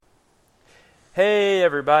Hey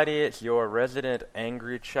everybody, it's your resident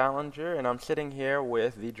angry challenger, and I'm sitting here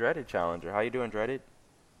with the dreaded challenger. How you doing, dreaded?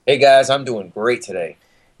 Hey guys, I'm doing great today.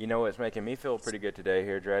 You know what's making me feel pretty good today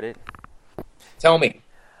here, dreaded? Tell me,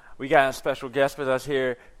 We got a special guest with us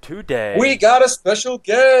here we today. got a special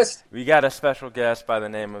guest. We got a special guest by the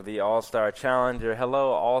name of the All-Star Challenger.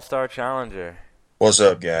 Hello, All-Star Challenger. What's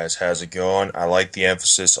up, guys? How's it going? I like the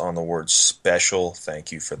emphasis on the word special.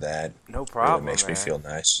 Thank you for that. No Really problem, makes me man. feel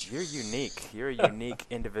nice. You're unique. You're a unique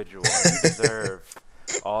individual. You deserve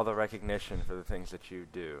all the recognition for the things that you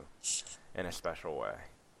do in a special way.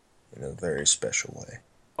 In a very special way.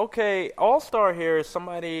 Okay, All-Star here is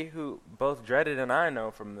somebody who both Dreaded and I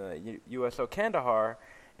know from the USO Kandahar,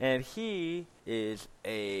 and he is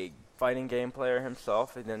a fighting game player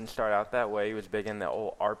himself. He didn't start out that way. He was big in the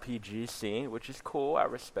old RPG scene, which is cool. I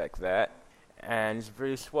respect that. And he's a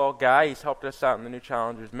pretty swell guy. He's helped us out in the new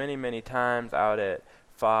challengers many, many times out at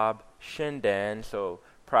Fob Shindan, so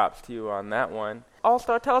props to you on that one.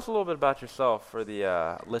 All-Star, tell us a little bit about yourself for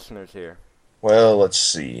the listeners here. Well, let's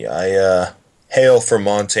see. I hail from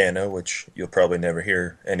Montana, which you'll probably never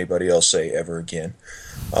hear anybody else say ever again.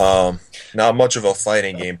 Not much of a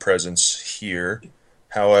fighting game presence here.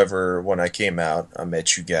 However, when I came out, I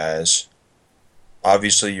met you guys.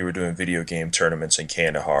 Obviously, you were doing video game tournaments in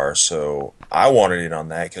Kandahar, so I wanted in on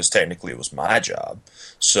that because technically it was my job.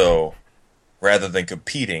 So rather than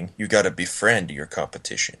competing, you got to befriend your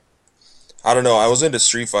competition. I don't know. I was into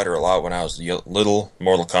Street Fighter a lot when I was little.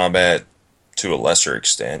 Mortal Kombat to a lesser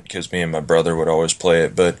extent because me and my brother would always play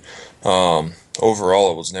it. But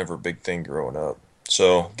overall, it was never a big thing growing up.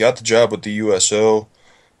 So got the job with the USO,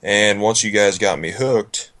 and once you guys got me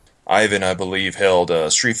hooked, Ivan, I believe, held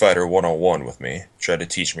Street Fighter 101 with me. Tried to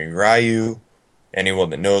teach me Ryu. Anyone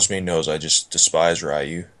that knows me knows I just despise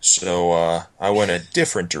Ryu. So I went a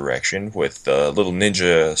different direction with little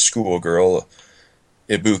ninja schoolgirl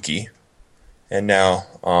Ibuki. And now,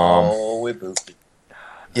 Ibuki.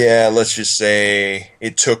 yeah, let's just say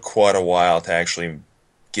it took quite a while to actually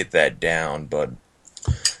get that down, but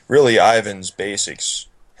really Ivan's basics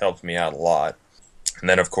helped me out a lot. And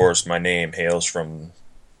then, of course, my name hails from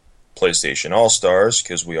PlayStation All-Stars,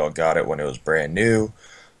 because we all got it when it was brand new.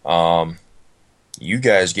 You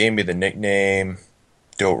guys gave me the nickname,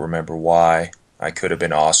 don't remember why. I could have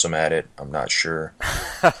been awesome at it, I'm not sure.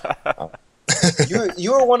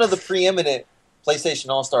 You were one of the preeminent PlayStation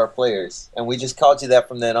All-Star players, and we just called you that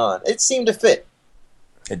from then on. It seemed to fit.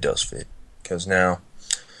 It does fit, because now,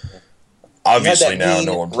 obviously now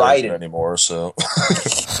no one plays it anymore, so...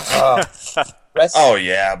 Oh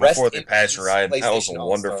yeah, before they passed Raiden, that was a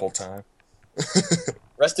wonderful time.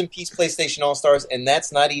 Rest in peace, PlayStation All-Stars, and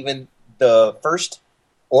that's not even the first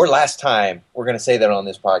or last time we're going to say that on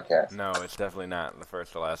this podcast. No, it's definitely not the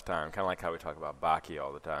first or last time. Kind of like how we talk about Baki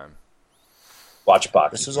all the time. Watch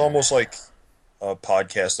Baki. This is almost like a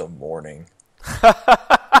podcast of mourning.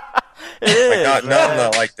 It is,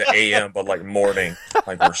 not like the AM, but like morning,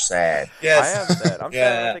 like we're sad. Yes. I am sad. I'm starting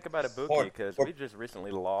to think about Ibuki because Or- we just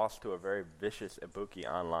recently lost to a very vicious Ibuki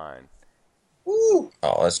online. Woo!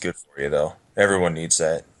 Oh, that's good for you though. Everyone needs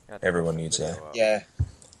that. Got to Everyone post needs the that. video up. Yeah.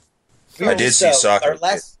 I did see soccer Our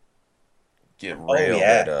last... get Oh, railed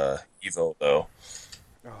yeah. at Evo though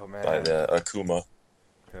Oh man. by the Akuma.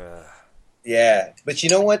 Yeah, but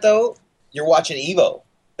you know what though? You're watching Evo.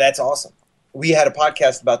 That's awesome. We had a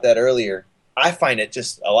podcast about that earlier. I find it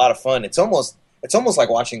just a lot of fun. It's almost like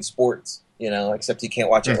watching sports, except you can't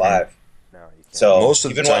watch it live. No, you can't. So Most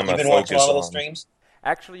of the time you've I been watching focus all of those on- streams.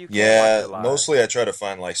 Actually, you can Yeah, watch it live. mostly I try to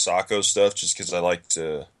find like Sako stuff just because I like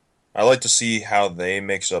to see how they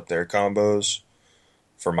mix up their combos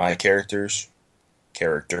for my character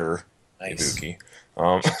Nice. Ibuki.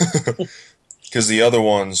 Because the other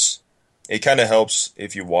ones, it kind of helps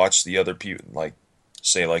if you watch the other people, like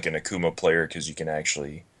say like an Akuma player, because you can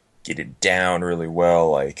actually get it down really well,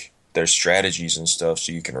 like their strategies and stuff,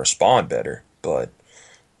 so you can respond better. But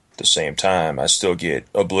at the same time, I still get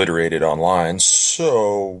obliterated online,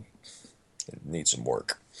 so it needs some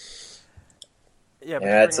work. Yeah, but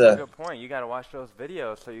Yeah, you it's bring up a good point. You got to watch those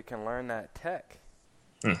videos so you can learn that tech.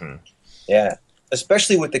 Mm-hmm. Yeah,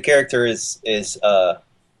 especially with the character is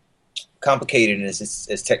complicated and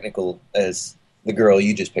as technical as the girl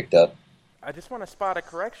you just picked up. I just want to spot a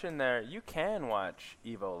correction there. You can watch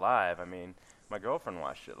Evo live. I mean, my girlfriend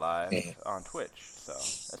watched it live on Twitch, so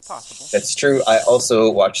that's possible. That's true. I also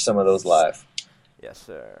watched some of those live. Yes,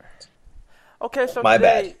 sir. Okay, so My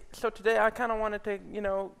today, bad. I kind of wanted to,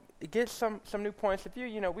 get some new points of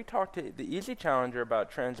view. We talked to the Easy Challenger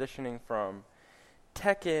about transitioning from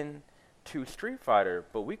Tekken to Street Fighter,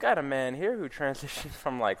 but we got a man here who transitioned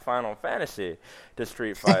from like Final Fantasy to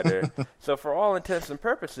Street Fighter. So for all intents and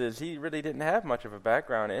purposes, he really didn't have much of a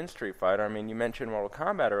background in Street Fighter. I mean, you mentioned Mortal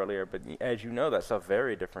Kombat earlier, but as you know, that's a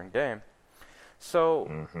very different game.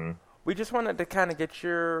 So we just wanted to kind of get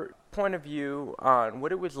your point of view on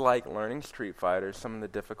what it was like learning Street Fighter, some of the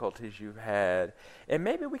difficulties you had, and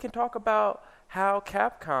maybe we can talk about how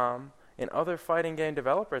Capcom and other fighting game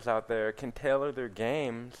developers out there can tailor their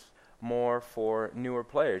games more for newer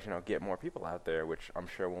players, get more people out there, which I'm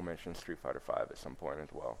sure we'll mention Street Fighter V at some point as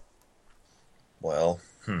well. Well,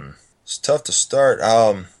 it's tough to start,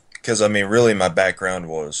 because, I mean, really my background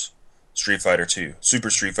was Street Fighter 2, Super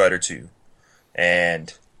Street Fighter 2,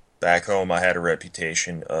 and back home I had a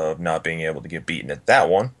reputation of not being able to get beaten at that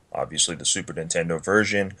one. Obviously the Super Nintendo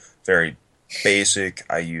version, very basic.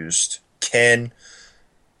 I used Ken.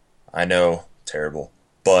 I know, terrible.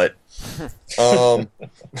 But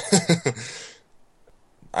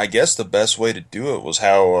I guess the best way to do it was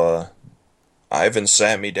how Ivan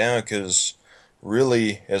sat me down, because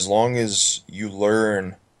really, as long as you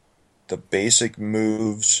learn the basic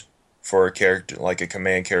moves for a character, like a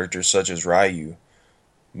command character such as Ryu,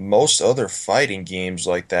 most other fighting games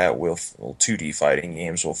like that 2D fighting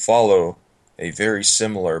games will follow a very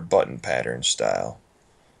similar button pattern style.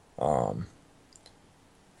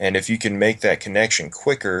 And if you can make that connection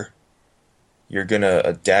quicker, you're going to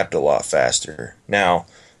adapt a lot faster. Now,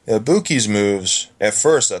 Ibuki's moves, at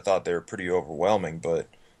first I thought they were pretty overwhelming, but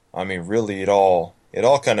I mean, really it all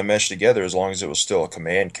kind of meshed together as long as it was still a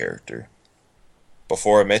command character.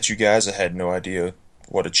 Before I met you guys, I had no idea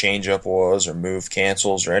what a change-up was or move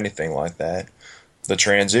cancels or anything like that. The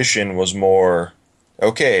transition was more,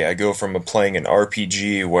 okay, I go from playing an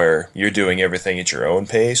RPG where you're doing everything at your own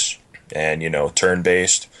pace and,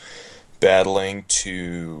 turn-based battling,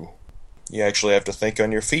 to you actually have to think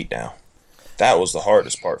on your feet now. That was the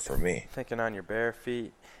hardest part for me. Thinking on your bare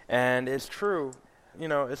feet. And it's true.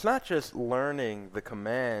 It's not just learning the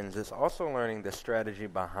commands, it's also learning the strategy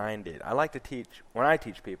behind it. I like to teach, when I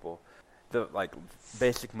teach people, the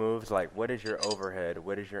basic moves, like what is your overhead,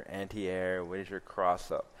 what is your anti-air, what is your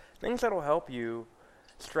cross-up. Things that will help you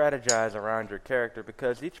strategize around your character,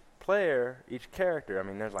 because each character, I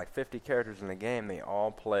mean, there's like 50 characters in the game, they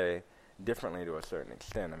all play differently to a certain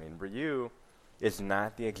extent. I mean, Ryu is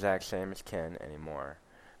not the exact same as Ken anymore.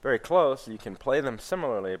 Very close, you can play them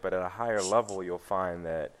similarly, but at a higher level you'll find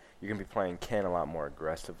that you can be playing Ken a lot more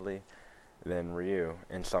aggressively than Ryu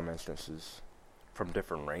in some instances from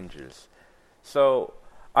different ranges. So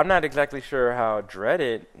I'm not exactly sure how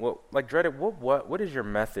Dreaded, what is your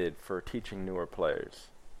method for teaching newer players?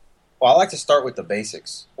 Well, I like to start with the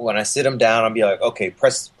basics. When I sit them down, I'll be like, okay,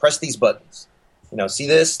 press these buttons. See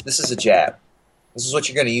this? This is a jab. This is what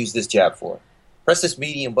you're going to use this jab for. Press this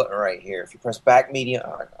medium button right here. If you press back medium,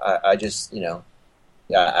 I just,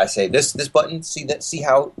 I say this button, see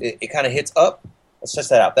how it kind of hits up? Let's test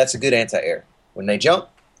that out. That's a good anti-air. When they jump,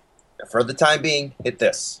 for the time being, hit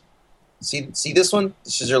this. See this one?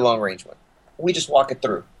 This is your long-range one. We just walk it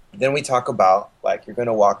through. Then we talk about, like, you're going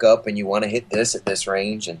to walk up and you want to hit this at this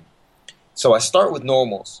range. And so I start with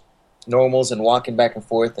normals and walking back and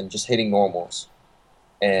forth and just hitting normals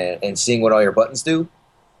and seeing what all your buttons do.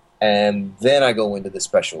 And then I go into the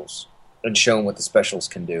specials and show them what the specials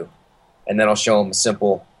can do. And then I'll show them a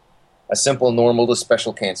simple normal to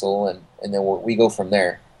special cancel, and then we go from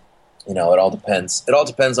there. It all depends. It all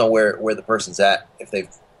depends on where the person's at, if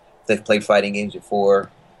they've played fighting games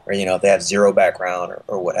before, or if they have zero background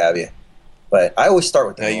or what have you. But I always start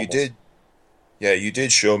with the normals. You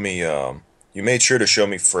did show me. You made sure to show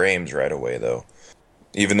me frames right away, though.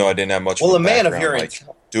 Even though I didn't have much of a background, man of your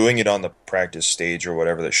doing it on the practice stage or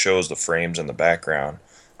whatever that shows the frames in the background,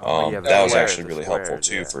 that was actually really helpful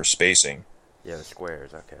too for spacing. Yeah, the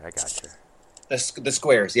squares. Okay, I got you. The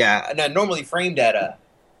squares, yeah. And I normally frame data,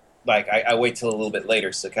 I wait till a little bit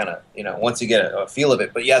later, so kind of once you get a feel of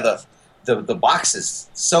it. But yeah, the box is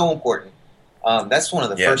so important. That's one of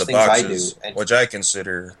the first things I do, which I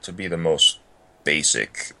consider to be the most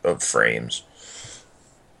basic of frames.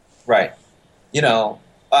 Right.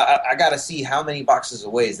 I got to see how many boxes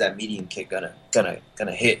away is that medium kick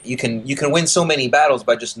gonna hit. You can win so many battles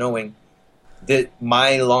by just knowing that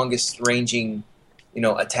my longest ranging,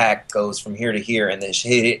 attack goes from here to here, and then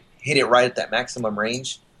hit it right at that maximum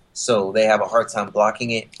range, so they have a hard time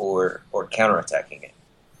blocking it or counterattacking it.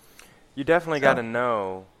 You definitely got to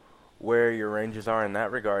know where your ranges are in that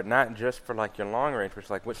regard, not just for your long range, but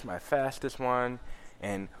it's what's my fastest one,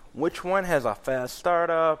 and which one has a fast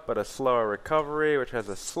startup but a slower recovery, which has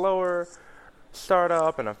a slower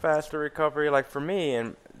startup and a faster recovery. For me,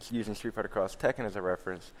 and using Street Fighter Cross Tekken as a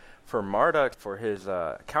reference. For Marduk, for his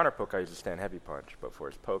counter poke, I use a stand heavy punch, but for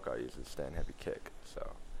his poke, I use a stand heavy kick.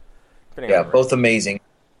 So, Yeah, both amazing.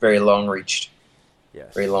 Very long reached.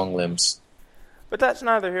 Yes. Very long limbs. But that's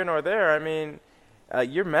neither here nor there. I mean,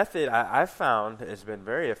 your method, I've found, has been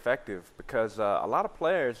very effective because a lot of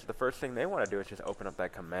players, the first thing they want to do is just open up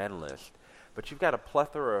that command list. But you've got a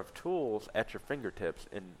plethora of tools at your fingertips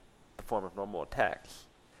in the form of normal attacks.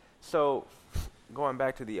 So, going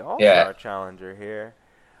back to the All-Star Challenger here,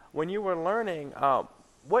 when you were learning,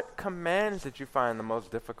 what commands did you find the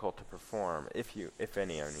most difficult to perform, if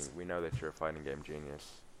any? I mean, we know that you're a fighting game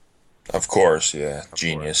genius. Of course, yeah,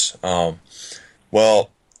 genius. Well,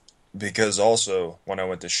 because also when I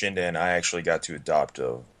went to Shindan, I actually got to adopt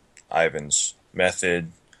Ivan's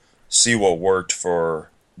method, see what worked for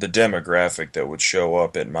the demographic that would show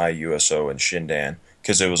up at my USO in Shindan,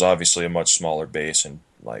 because it was obviously a much smaller base and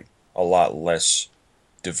like a lot less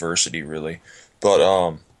diversity, really.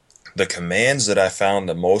 But the commands that I found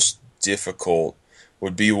the most difficult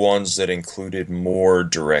would be ones that included more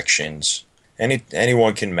directions.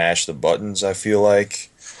 Anyone can mash the buttons, I feel like,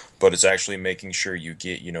 but it's actually making sure you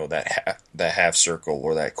get, that half circle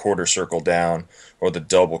or that quarter circle down or the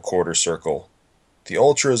double quarter circle. The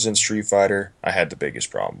ultras in Street Fighter, I had the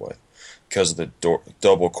biggest problem with because of the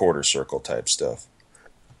double quarter circle type stuff.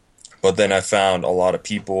 But then I found a lot of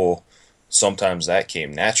people, sometimes that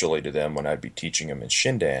came naturally to them when I'd be teaching them in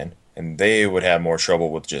Shindan, and they would have more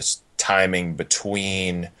trouble with just timing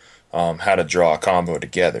between how to draw a combo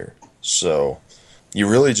together. So you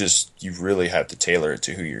really have to tailor it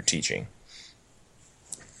to who you're teaching.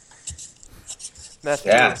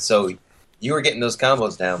 So you were getting those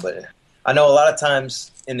combos down, but I know a lot of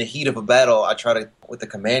times in the heat of a battle, with the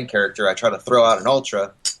command character, I try to throw out an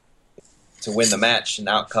ultra to win the match, and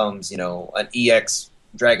out comes, an EX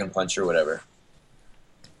Dragon Punch or whatever.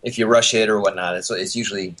 If you rush it or whatnot, it's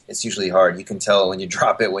usually hard. You can tell when you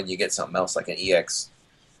drop it when you get something else like an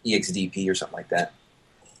EXDP or something like that.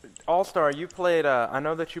 All-Star, you played, I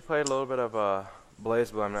know that you played a little bit of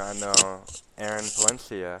BlazBlue. I know Aaron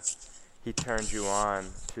Palencia, he turned you on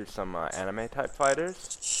to some anime-type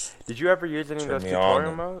fighters. Did you ever use any of those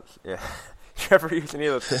tutorial modes? Yeah. Did you ever use any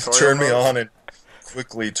of those tutorial modes? Turned me on and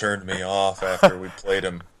quickly turned me off after we played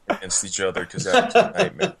them against each other because that was a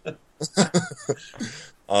nightmare.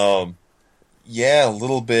 Yeah, a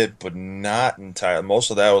little bit, but not entirely.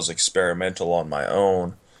 Most of that was experimental on my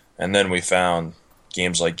own, and then we found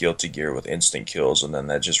games like Guilty Gear with instant kills, and then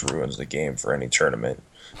that just ruins the game for any tournament.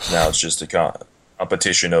 Now it's just a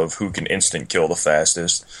competition of who can instant kill the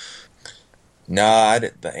fastest.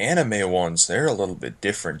 The anime ones, they're a little bit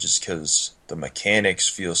different just because the mechanics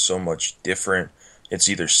feel so much different. It's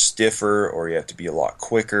either stiffer or you have to be a lot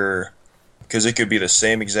quicker, because it could be the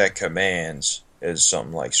same exact commands as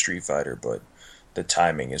something like Street Fighter, but the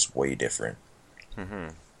timing is way different. Mm-hmm.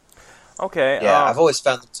 Okay. Yeah, I've always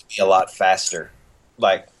found them to be a lot faster.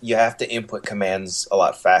 Like, you have to input commands a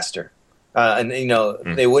lot faster. And,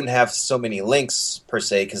 they wouldn't have so many links, per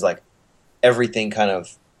se, because, everything kind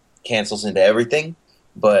of cancels into everything.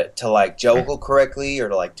 But to, juggle correctly or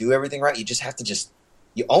to, do everything right, you just have to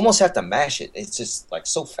you almost have to mash it. It's just,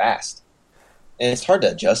 so fast. And it's hard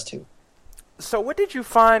to adjust to. So what did you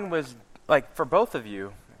find was, for both of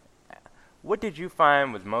you, what did you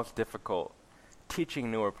find was most difficult teaching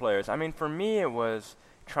newer players? I mean, for me, it was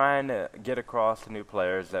trying to get across to new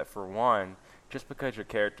players that, for one, just because your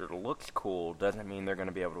character looks cool doesn't mean they're going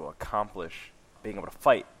to be able to accomplish being able to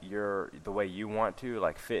fight the way you want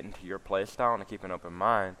to, fit into your play style and to keep an open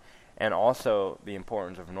mind, and also the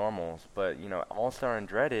importance of normals. But, All-Star and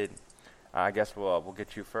Dreaded, I guess we'll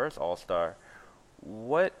get you first, All-Star.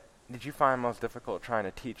 What did you find most difficult trying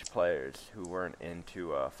to teach players who weren't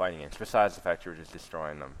into fighting games, besides the fact you were just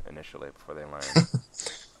destroying them initially before they learned?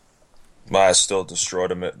 I still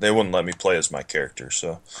destroyed them. They wouldn't let me play as my character,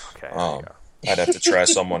 so okay, I'd have to try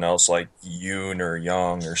someone else like Yoon or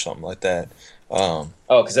Young or something like that.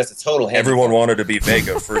 Because that's a total handicap. Everyone wanted to be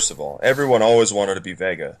Vega, first of all. Everyone always wanted to be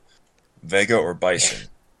Vega. Vega or Bison.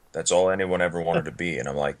 That's all anyone ever wanted to be. And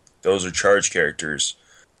I'm like, those are charge characters.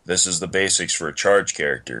 This is the basics for a charge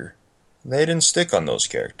character. They didn't stick on those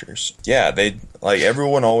characters. Yeah,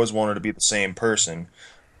 everyone always wanted to be the same person,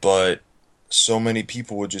 but so many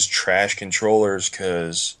people would just trash controllers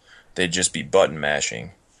because they'd just be button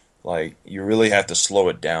mashing. You really have to slow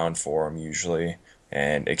it down for them usually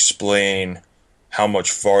and explain how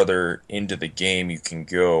much farther into the game you can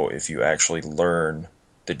go if you actually learn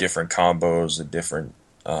the different combos, the different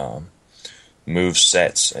move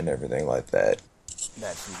sets, and everything like that.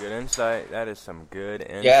 That's some good insight. That is some good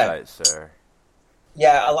insight, sir.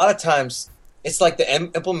 Yeah, a lot of times it's like the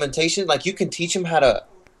implementation. Like you can teach them how to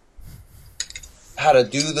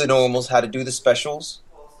do the normals, how to do the specials,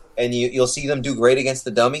 and you'll see them do great against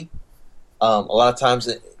the dummy. A lot of times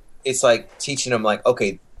it's like teaching them like,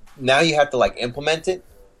 okay, now you have to like implement it.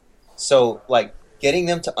 So like getting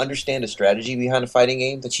them to understand a strategy behind a fighting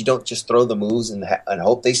game, that you don't just throw the moves and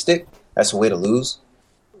hope they stick. That's a way to lose.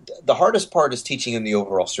 The hardest part is teaching them the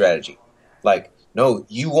overall strategy. Like, no,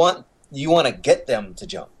 you want to get them to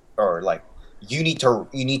jump, or like you need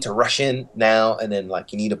to rush in now, and then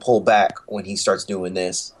like you need to pull back when he starts doing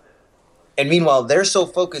this. And meanwhile, they're so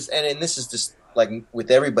focused, and this is just like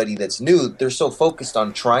with everybody that's new, they're so focused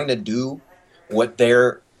on trying to do what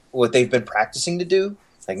they've been practicing to do.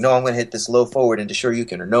 Like, no, I'm going to hit this low forward into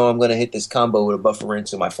Shoryuken, or no, I'm going to hit this combo with a buffer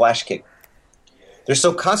into my flash kick. They're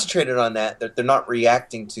so concentrated on that they're not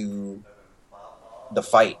reacting to the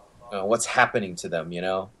fight, what's happening to them,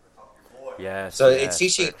 Yes. So yes,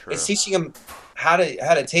 it's teaching them how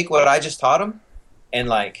to take what I just taught them and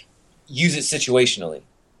like use it situationally,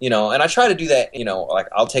 And I try to do that, like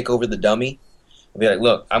I'll take over the dummy and be like,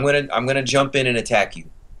 look, I'm gonna jump in and attack you.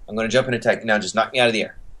 I'm gonna jump in and attack you now. Just knock me out of the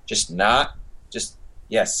air.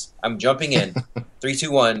 Yes, I'm jumping in. 3,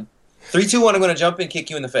 2, 1. 3, 2, 1. I'm gonna jump in, kick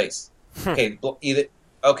you in the face. Okay,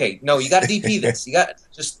 okay. No, you got to DP this. You got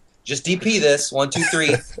just DP this. 1, 2,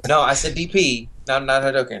 3. No, I said DP. Not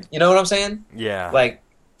Hadouken. You know what I'm saying? Yeah. Like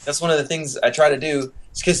that's one of the things I try to do.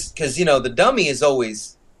 Because the dummy is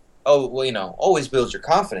always, always builds your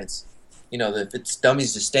confidence. If it's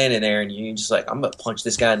dummy's just standing there and you're just like, I'm gonna punch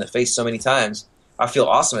this guy in the face so many times. I feel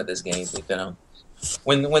awesome at this game.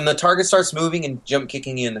 When the target starts moving and jump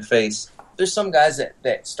kicking you in the face, there's some guys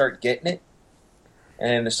that start getting it,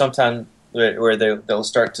 and there's sometimes where they'll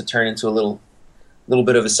start to turn into a little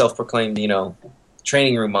bit of a self-proclaimed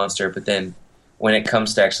training room monster. But then when it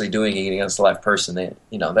comes to actually doing it against a live person,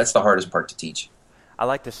 that's the hardest part to teach. I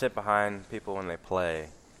like to sit behind people when they play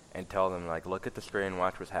and tell them, like, look at the screen,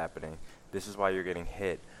 watch what's happening. This is why you're getting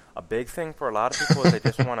hit. A big thing for a lot of people is they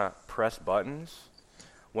just want to press buttons.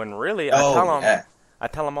 When really, I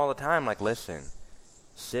tell them all the time, like, listen,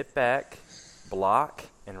 sit back, block,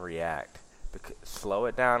 and react. Slow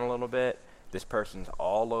it down a little bit. This person's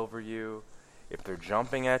all over you. If they're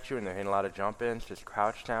jumping at you and they're hitting a lot of jump-ins, just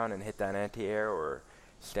crouch down and hit that anti-air, or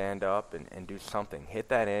stand up and do something. Hit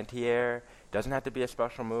that anti-air. Doesn't have to be a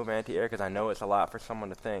special move, anti-air, because I know it's a lot for someone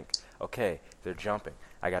to think, okay, they're jumping.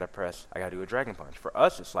 I got to do a dragon punch. For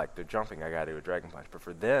us, it's like they're jumping, I got to do a dragon punch. But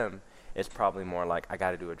for them, it's probably more like, I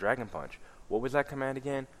got to do a dragon punch. What was that command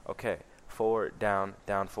again? Okay, forward, down,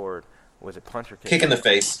 forward. Was it punch or kick? Kick in the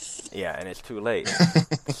face. Yeah, and it's too late.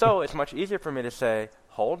 So it's much easier for me to say,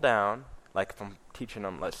 hold down, like if I'm teaching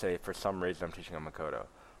them, let's say for some reason I'm teaching them Makoto.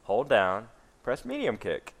 Hold down, press medium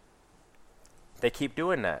kick. They keep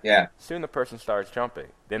doing that. Yeah. Soon the person starts jumping.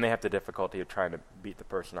 Then they have the difficulty of trying to beat the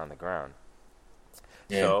person on the ground.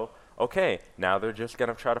 Yeah. So, okay, now they're just going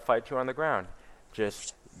to try to fight you on the ground.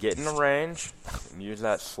 Just get in the range, use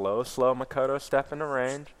that slow Makoto step in the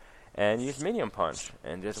range, and use medium punch.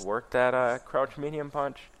 And just work that crouch medium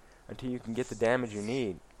punch until you can get the damage you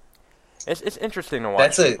need. It's interesting to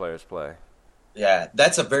watch players play. Yeah,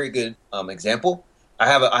 that's a very good example. I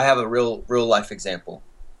have a real life example,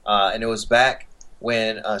 and it was back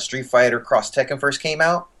when Street Fighter Cross Tekken first came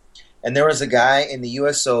out, and there was a guy in the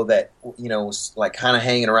USO that was like kind of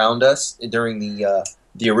hanging around us during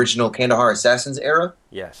the original Kandahar Assassins era.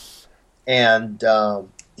 Yes, and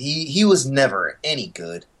he was never any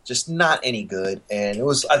good, just not any good, and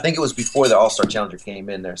I think it was before the All-Star Challenger came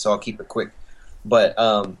in there, so I'll keep it quick. But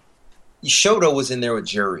Shoto was in there with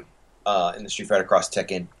Jury in the Street Fighter Cross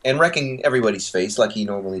Tekken and wrecking everybody's face like he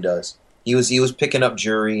normally does. He was picking up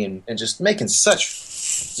Jury and just making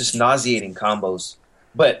such just nauseating combos.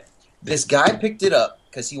 But this guy picked it up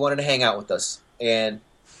because he wanted to hang out with us. And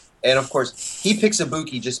of course, he picks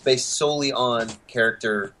Ibuki just based solely on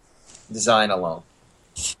character design alone.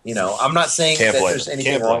 I'm not saying there's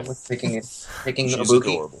anything wrong with picking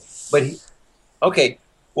Ibuki.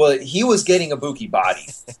 But he was getting Ibuki body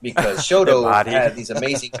because Shoto had these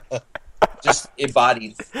amazing... just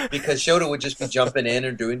embodied, because Shoto would just be jumping in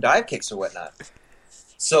and doing dive kicks or whatnot.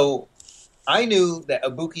 So I knew that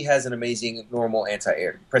Ibuki has an amazing normal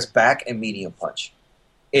anti-air. Press back and medium punch.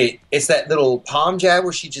 It's that little palm jab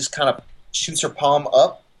where she just kind of shoots her palm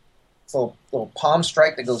up. It's a little palm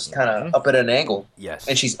strike that goes kind of up at an angle. Yes.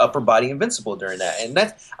 And she's upper body invincible during that. And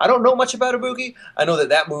I don't know much about Ibuki. I know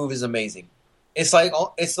that move is amazing. It's like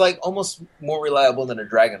almost more reliable than a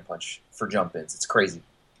dragon punch for jump-ins. It's crazy.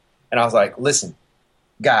 And I was like, listen,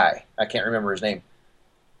 guy, I can't remember his name.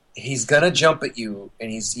 He's going to jump at you, and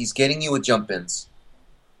he's getting you with jump-ins.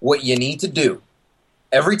 what you need to do,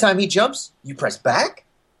 every time he jumps, you press back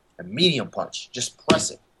and medium punch. Just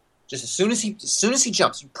press it. Just as soon as he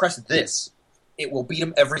jumps, you press this. It will beat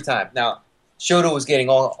him every time. Now, Shoto was getting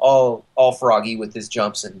all froggy with his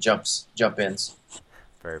jump ins.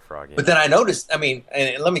 Very froggy. But then I noticed, and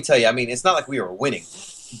let me tell you, it's not like we were winning,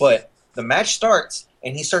 but the match starts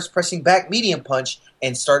and he starts pressing back medium punch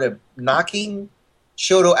and started knocking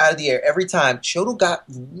Shoto out of the air every time. Shoto got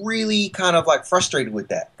really kind of like frustrated with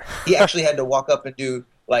that. He actually had to walk up and do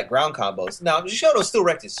like ground combos. Now, Shoto still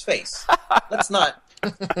wrecked his face. Let's not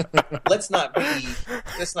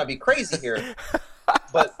be crazy here.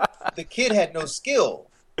 But the kid had no skill.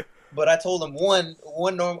 But I told him one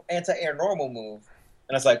anti-air normal move.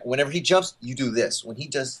 And I was like, whenever he jumps, you do this. When he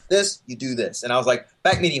does this, you do this. And I was like,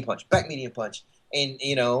 back medium punch. And,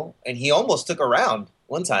 and he almost took a round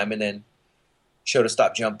one time. And then Shoto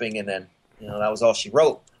stopped jumping. And then, that was all she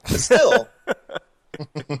wrote. But still,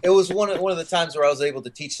 it was one of the times where I was able to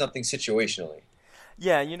teach something situationally.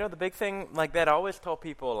 Yeah, the big thing like that, I always tell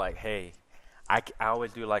people, like, hey, I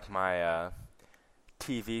always do like my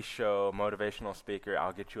TV show motivational speaker,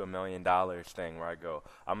 I'll get you $1 million thing, where I go,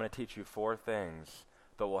 I'm going to teach you 4 things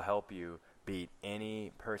that will help you beat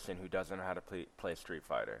any person who doesn't know how to play Street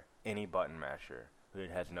Fighter, any button masher who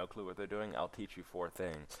has no clue what they're doing. I'll teach you 4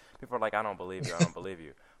 things. People are like, I don't believe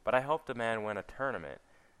you. But I helped a man win a tournament.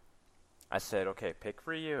 I said, okay, pick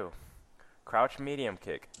for you. Crouch medium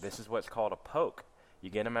kick. This is what's called a poke. You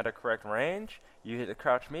get him at a correct range, you hit the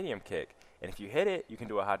crouch medium kick. And if you hit it, you can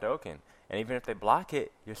do a Hadouken. And even if they block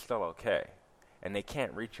it, you're still okay. And they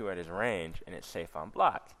can't reach you at his range, and it's safe on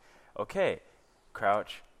block. Okay,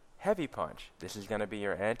 crouch heavy punch. This is going to be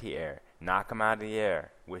your anti-air. Knock him out of the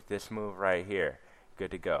air with this move right here.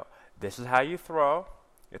 Good to go. This is how you throw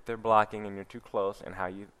if they're blocking and you're too close, and how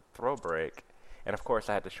you throw break. And, of course,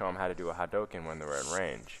 I had to show them how to do a Hadouken when they were at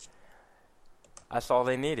range. That's all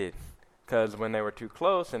they needed. Because when they were too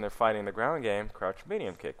close and they're fighting the ground game, crouch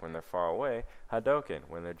medium kick. When they're far away, Hadouken.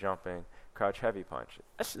 When they're jumping, crouch heavy punch.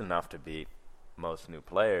 That's enough to beat most new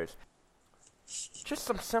players. Just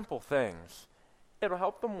some simple things. It'll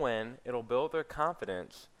help them win. It'll build their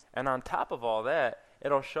confidence. And on top of all that,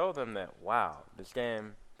 it'll show them that, wow, this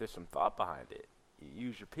game, there's some thought behind it. You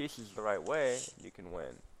use your pieces the right way, you can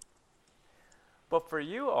win. But for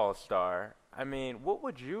you, All-Star, what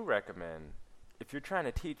would you recommend if you're trying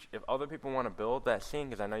to teach, if other people want to build that scene?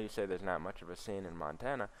 Because I know you say there's not much of a scene in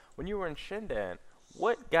Montana. When you were in Shindan,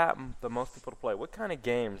 what got the most people to play? What kind of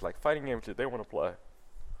games, like fighting games, did they want to play?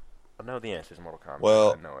 I know the answer is Mortal Kombat.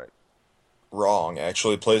 Well, I know it. Wrong.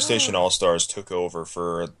 Actually, PlayStation All-Stars took over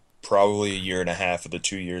for probably 1.5 years of the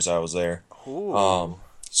 2 years I was there.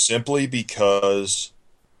 Simply because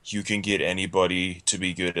you can get anybody to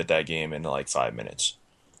be good at that game in like 5 minutes.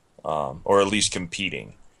 Or at least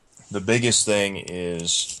competing. The biggest thing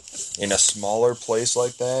is, in a smaller place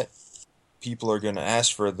like that, people are going to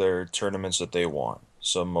ask for their tournaments that they want.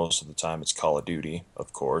 So most of the time it's Call of Duty,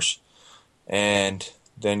 of course. And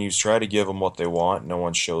then you try to give them what they want, no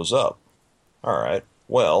one shows up. Alright,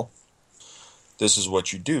 well, this is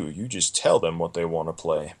what you do. You just tell them what they want to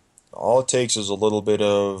play. All it takes is a little bit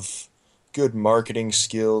of good marketing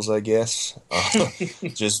skills, I guess.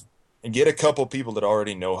 Just get a couple people that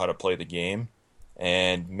already know how to play the game,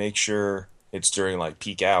 and make sure it's during like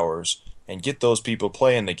peak hours, and get those people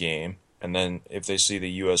playing the game. And then if they see the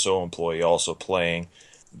USO employee also playing,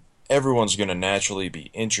 everyone's going to naturally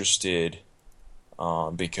be interested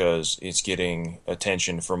because it's getting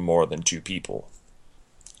attention from more than 2 people.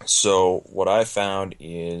 So what I found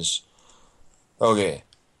is, okay,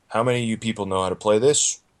 how many of you people know how to play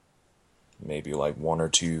this? Maybe like 1 or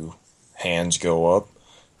 2 hands go up.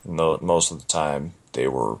 Most of the time they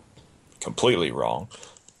were completely wrong.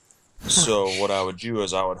 So what I would do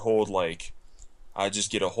is I would hold I'd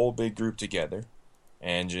just get a whole big group together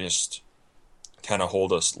and just kind of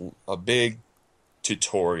hold a big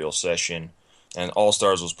tutorial session. And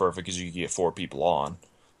All-Stars was perfect because you could get 4 people on.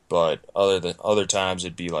 But other times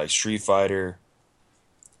it'd be like Street Fighter,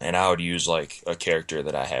 and I would use like a character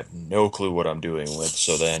that I have no clue what I'm doing with,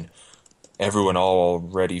 so then everyone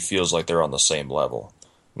already feels like they're on the same level.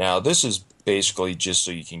 Now this is basically just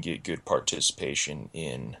so you can get good participation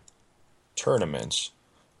in tournaments.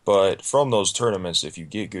 But from those tournaments, if you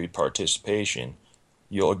get good participation,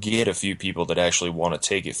 you'll get a few people that actually want to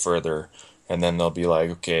take it further, and then they'll be like,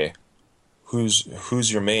 okay,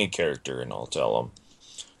 who's your main character? And I'll tell them.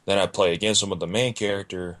 Then I play against them with the main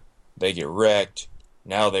character, they get wrecked,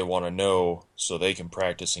 now they want to know so they can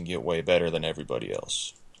practice and get way better than everybody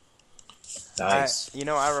else. Nice.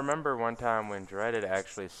 I remember one time when Dreaded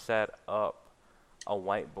actually set up a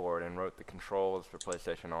whiteboard and wrote the controls for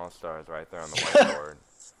PlayStation All-Stars right there on the whiteboard,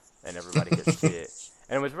 and everybody could see it.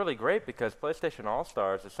 And it was really great because PlayStation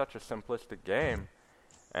All-Stars is such a simplistic game,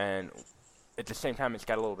 and at the same time, it's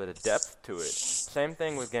got a little bit of depth to it. Same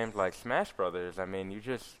thing with games like Smash Brothers. I mean,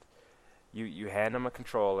 you hand them a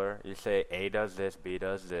controller. You say A does this, B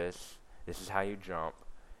does this. This is how you jump.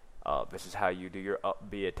 This is how you do your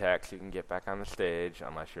up B attack so you can get back on the stage,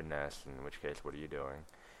 unless you're Ness, in which case, what are you doing?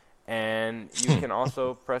 And you can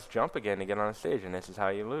also press jump again to get on the stage, and this is how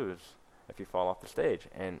you lose if you fall off the stage.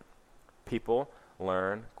 And people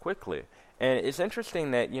learn quickly. And it's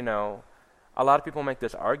interesting that, a lot of people make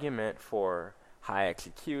this argument for high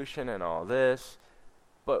execution and all this,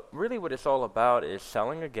 but really what it's all about is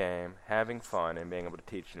selling a game, having fun, and being able to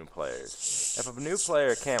teach new players. If a new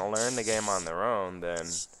player can't learn the game on their own, then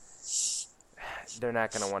they're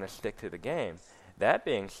not going to want to stick to the game. That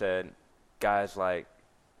being said, guys like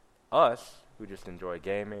us, who just enjoy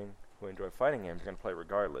gaming, who enjoy fighting games, are going to play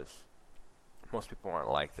regardless. Most people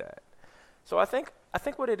aren't like that. So I think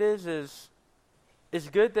what it is it's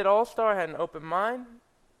good that All-Star had an open mind,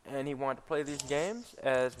 and he wanted to play these games,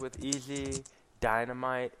 as with Easy,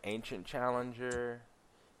 Dynamite, Ancient Challenger,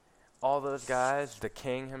 all those guys, the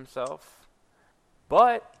King himself.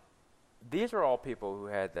 But these are all people who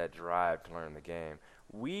had that drive to learn the game.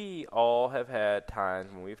 We all have had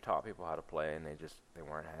times when we've taught people how to play, and they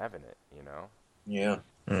weren't having it, Yeah,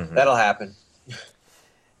 Mm-hmm. that'll happen.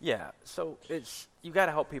 Yeah, so you got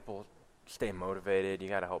to help people stay motivated. You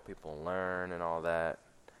got to help people learn and all that.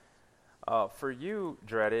 For you,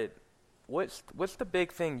 Dreaded, what's the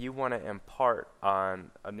big thing you want to impart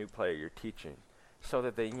on a new player you're teaching, so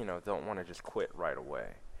that they don't want to just quit right away?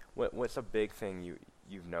 What's a big thing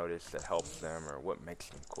you've noticed that helps them, or what makes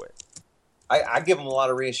them quit? I give them a lot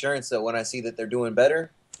of reassurance that when I see that they're doing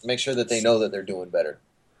better, make sure that they know that they're doing better.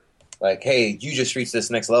 Like, hey, you just reached this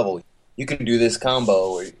next level. You can do this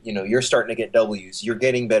combo, or you're starting to get W's. You're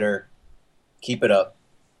getting better. Keep it up.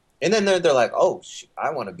 And then they're like, oh,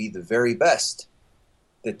 I want to be the very best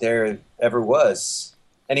that there ever was.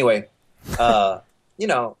 Anyway, it's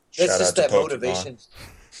just that motivation.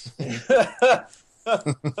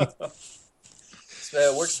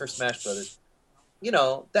 It works for Smash Brothers.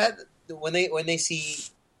 That when they see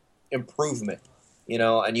improvement,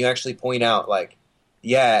 and you actually point out, like,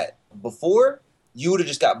 yeah, before you would have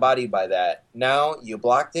just got bodied by that. Now you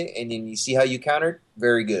blocked it, and then you see how you countered.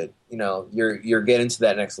 Very good. You're getting to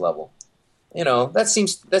that next level. That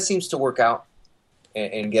seems to work out,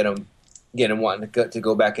 and get them wanting to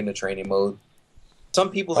go back into training mode. Some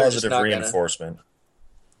people are just not positive reinforcement.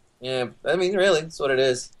 Yeah, I mean, really, that's what it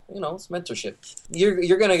is. It's mentorship.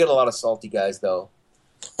 You're gonna get a lot of salty guys, though.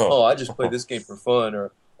 Oh, I just played this game for fun,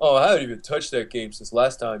 or I haven't even touched that game since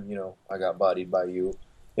last time. I got bodied by you.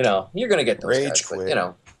 You're gonna get those Rage guys, quit.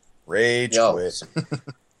 but, Rage quit.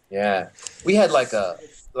 Yeah, we had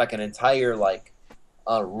an entire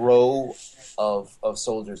row of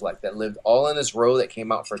soldiers that lived all in this row that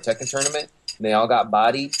came out for a Tekken tournament, and they all got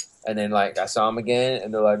bodied. And then I saw them again,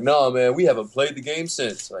 and they're like, "No, man, we haven't played the game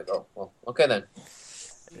since." Like, oh, well, okay then,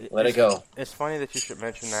 let it go. It's funny that you should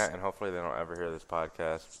mention that, and hopefully they don't ever hear this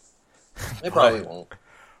podcast. They probably won't.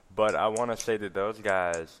 But I want to say that those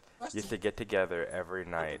guys used to get together every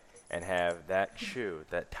night and have that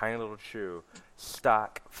tiny little chew,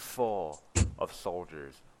 stock full of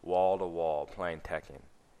soldiers, wall to wall, playing Tekken.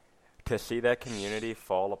 To see that community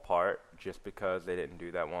fall apart just because they didn't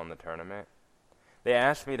do that well in the tournament. They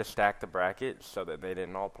asked me to stack the bracket so that they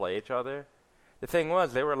didn't all play each other. The thing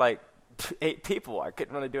was, they were 8 people. I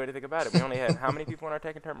couldn't really do anything about it. We only had how many people in our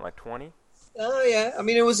Tekken tournament? Like 20? Oh yeah, I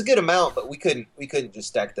mean it was a good amount, but we couldn't just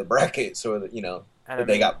stack the bracket so that that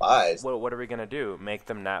they got buys. What are we gonna do? Make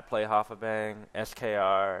them not play Hoffabang,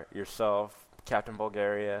 SKR, yourself, Captain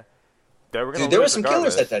Bulgaria? There were some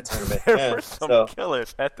killers at that tournament. There were some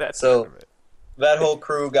killers at that tournament. That whole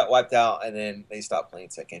crew got wiped out, and then they stopped playing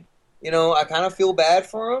Tekken. I kind of feel bad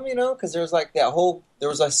for them, because there was there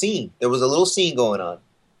was a scene. There was a little scene going on,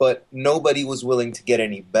 but nobody was willing to get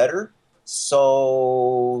any better.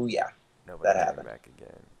 So, yeah, that happened. Back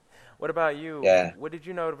again. What about you? Yeah. What did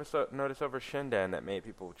you notice over Shindan that made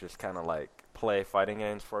people just kind of play fighting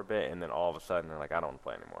games for a bit, and then all of a sudden they're like, I don't want to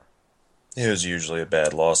play anymore? It was usually a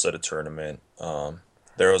bad loss at a tournament.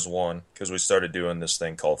 There was one, because we started doing this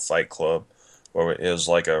thing called Fight Club, where it was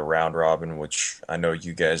like a round robin, which I know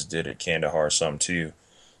you guys did at Kandahar some too,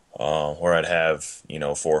 where I'd have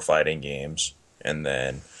 4 fighting games and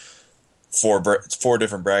then four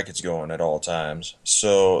different brackets going at all times.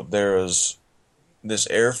 So there was this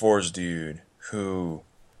Air Force dude who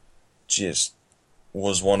just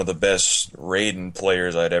was one of the best Raiden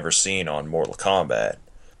players I'd ever seen on Mortal Kombat.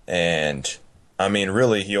 And, I mean,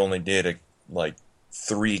 really, he only did, like,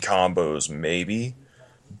 3 combos, maybe.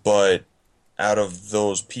 But out of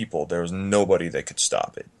those people, there was nobody that could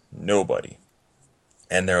stop it. Nobody.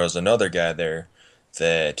 And there was another guy there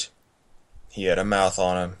that he had a mouth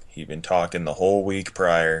on him. He'd been talking the whole week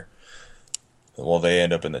prior. Well, they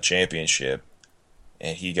end up in the championship,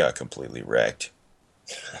 and he got completely wrecked.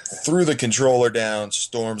 Threw the controller down,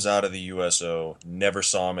 storms out of the USO, never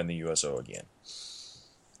saw him in the USO again.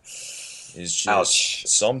 It's just Ouch.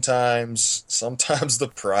 sometimes the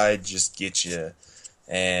pride just gets you.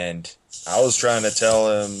 And I was trying to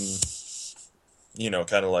tell him,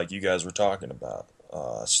 kind of like you guys were talking about,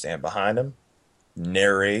 stand behind him,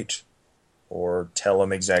 narrate, or tell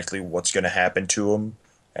him exactly what's going to happen to him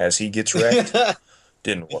as he gets wrecked.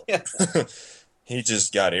 Didn't work. Yeah. He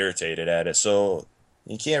just got irritated at it, so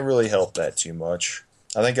you can't really help that too much.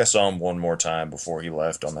 I think I saw him one more time before he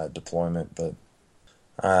left on that deployment, but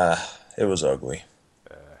it was ugly.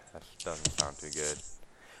 That doesn't sound too good.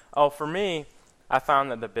 Oh, for me, I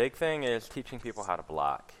found that the big thing is teaching people how to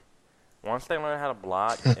block. Once they learn how to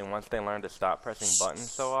block, and once they learn to stop pressing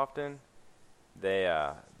buttons so often, they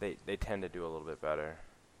tend to do a little bit better.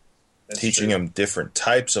 That's Teaching true. him different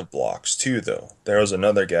types of blocks, too, though. There was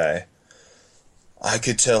another guy, I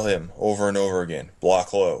could tell him over and over again,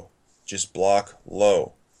 block low. Just block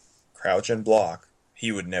low. Crouch and block.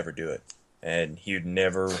 He would never do it. And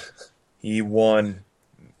he won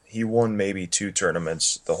maybe 2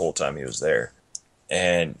 tournaments the whole time he was there.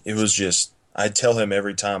 And it was just, I'd tell him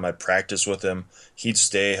every time I'd practice with him, he'd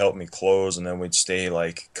stay, help me close, and then we'd stay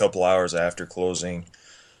like a couple hours after closing.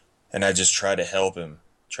 And I just try to help him.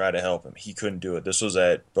 He couldn't do it. This was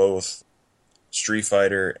at both Street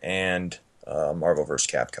Fighter and Marvel vs.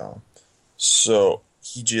 Capcom. So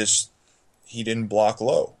he didn't block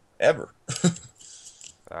low ever.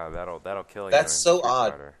 That'll kill you. That's in so Street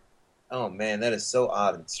odd. Fighter. Oh man, that is so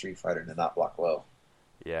odd in Street Fighter to not block low.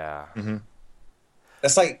 Yeah. Mm-hmm.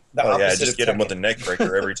 That's like the opposite Yeah, just of get him Tekken. with the neck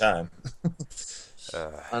breaker every time.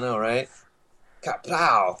 I know, right?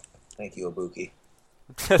 Kapow! Thank you, Ibuki.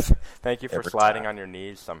 Thank you for Every sliding time. on your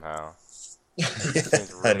knees somehow. It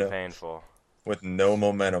seems I really know. painful. With no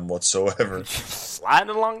momentum whatsoever. Sliding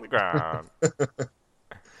along the ground.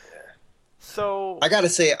 So. I gotta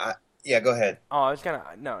say, yeah, go ahead. Oh, I was gonna.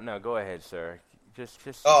 No, go ahead, sir. Just.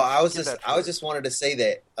 Oh, I was give just, that I was truth. just wanted to say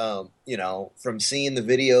that, from seeing the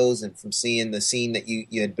videos and from seeing the scene that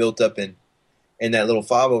you had built up in that little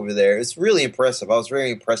fob over there, it's really impressive. I was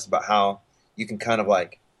very impressed about how you can kind of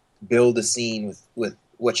like build a scene with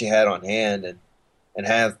what you had on hand and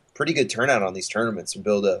have pretty good turnout on these tournaments and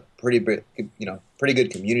build a pretty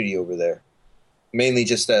good community over there. Mainly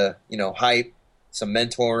just hype, some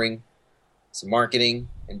mentoring, some marketing,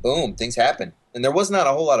 and boom, things happen. And there was not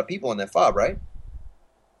a whole lot of people in that fob, right?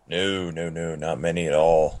 No, not many at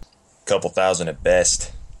all. A couple thousand at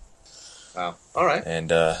best. Wow. All right.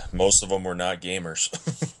 And most of them were not gamers.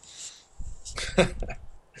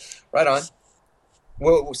 Right on.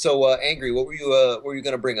 Well, so Angry, what were you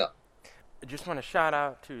going to bring up? I just want to shout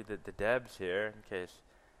out to the devs here, in case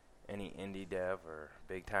any indie dev or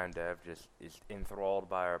big time dev just is enthralled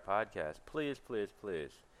by our podcast. Please,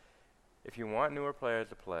 if you want newer players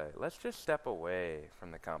to play, let's just step away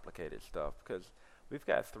from the complicated stuff, because we've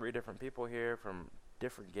got 3 different people here from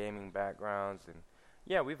different gaming backgrounds, and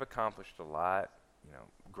yeah, we've accomplished a lot,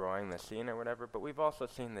 growing the scene or whatever, but we've also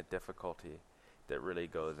seen the difficulty that really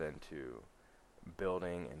goes into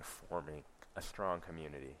building and forming a strong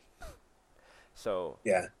community. So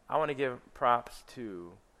Yeah. I want to give props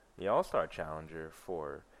to the All-Star Challenger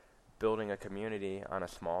for building a community on a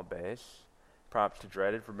small base. Props to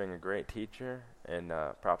Dreaded for being a great teacher, and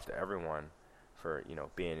props to everyone for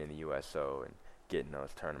being in the USO and getting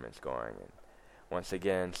those tournaments going. And once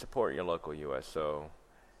again, support your local USO.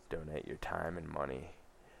 Donate your time and money.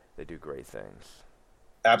 They do great things.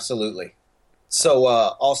 Absolutely. So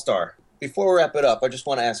All-Star, before we wrap it up, I just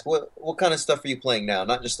want to ask, what kind of stuff are you playing now?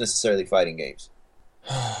 Not just necessarily fighting games.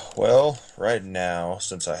 Well, right now,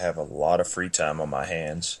 since I have a lot of free time on my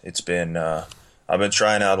hands, it's been I've been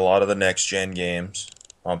trying out a lot of the next gen games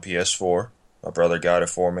on PS4. My brother got it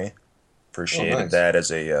for me. Appreciated nice. that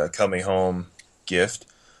as a coming home gift.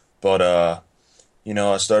 But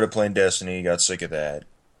I started playing Destiny, got sick of that.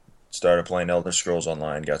 Started playing Elder Scrolls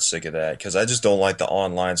Online, got sick of that because I just don't like the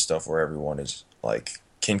online stuff where everyone is like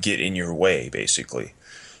can get in your way, basically.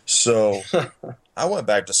 So I went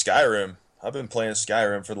back to Skyrim. I've been playing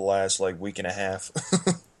Skyrim for the last week and a half.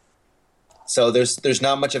 So there's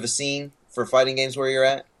not much of a scene for fighting games where you're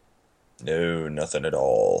at? No, nothing at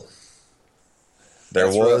all.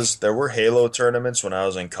 There were Halo tournaments when I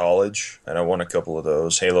was in college, and I won a couple of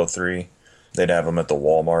those. Halo 3, they'd have them at the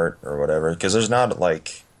Walmart or whatever, because there's not,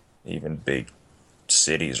 like, even big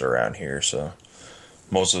cities around here, so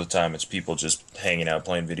most of the time it's people just hanging out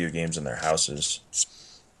playing video games in their houses.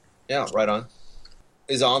 Yeah, right on.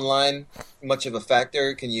 Is online much of a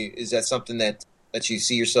factor? Is that something that you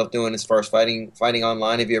see yourself doing as far as fighting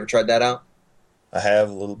online? Have you ever tried that out? I have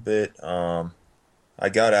a little bit. I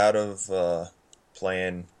got out of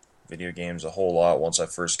playing video games a whole lot once I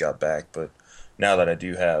first got back, but now that I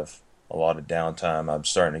do have a lot of downtime, I'm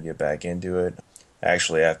starting to get back into it.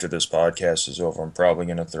 Actually, after this podcast is over, I'm probably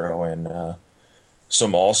going to throw in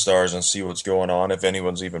some All-Stars and see what's going on, if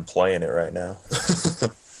anyone's even playing it right now.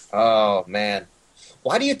 Oh, man.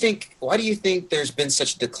 Why do you think there's been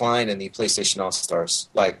such a decline in the PlayStation All-Stars?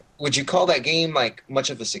 Like, would you call that game like much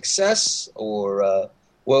of a success, or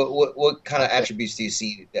what kind of attributes do you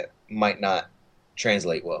see that might not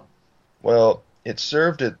translate well? Well, it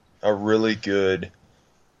served a really good,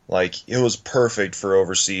 like, it was perfect for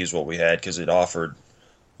overseas what we had, because it offered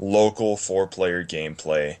local 4-player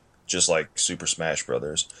gameplay, just like Super Smash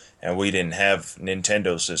Brothers. And we didn't have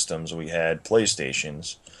Nintendo systems, we had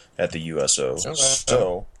PlayStations at the USO. Okay.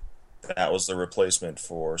 So that was the replacement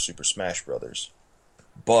for Super Smash Brothers.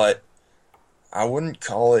 But I wouldn't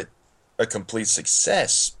call it a complete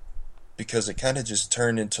success, because it kind of just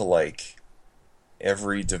turned into, like,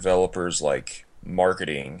 every developer's, like,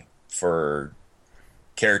 marketing for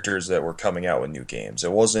characters that were coming out with new games.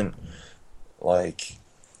 It wasn't, like,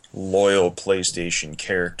 loyal PlayStation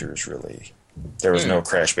characters, really. There was no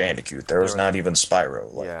Crash Bandicoot. There was not even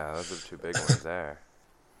Spyro. Like, yeah, those are two big ones there.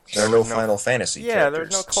 There are no Final Fantasy characters. Yeah,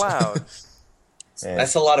 there's no Cloud.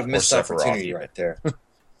 That's a lot of missed opportunity right there.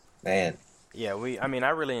 Man. Yeah, I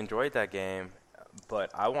really enjoyed that game,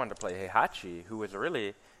 but I wanted to play Heihachi, who was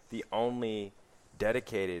really the only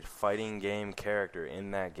dedicated fighting game character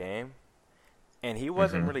in that game. And he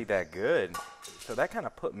wasn't really that good, so that kind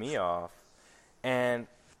of put me off. And,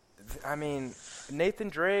 Nathan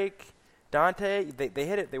Drake, Dante, they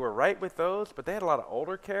hit it. They were right with those, but they had a lot of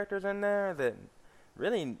older characters in there that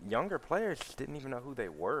really younger players didn't even know who they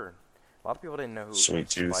were. A lot of people didn't know who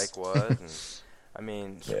Spike was.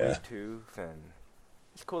 And, Sweet Tooth. And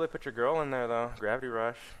it's cool they put your girl in there, though. Gravity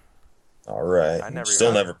Rush. All right.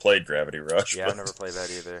 Still never played Gravity Rush. Yeah, I never played that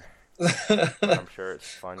either. But I'm sure it's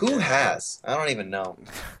fun. Who has? I don't even know.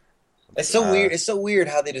 It's so weird. It's so weird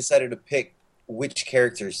how they decided to pick which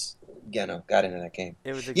characters, got into that game.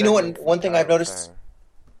 It was exactly one thing I've noticed.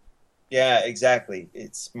 Yeah, exactly.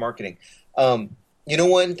 It's marketing.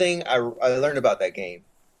 One thing I learned about that game.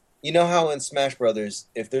 You know how in Smash Brothers,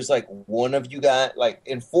 if there's like one of you got like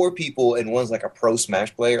in 4 people and one's like a pro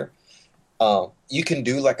Smash player, you can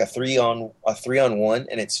do like a 3-on-1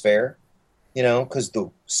 and it's fair. Because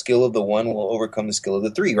the skill of the 1 will overcome the skill of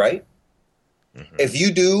the 3, right? Mm-hmm. If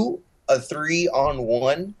you do a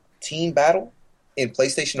 3-on-1 team battle in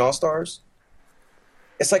PlayStation All-Stars,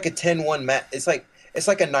 it's like a 10-1 match. It's like a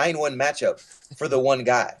 9-1 matchup for the one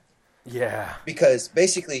guy. Yeah. Because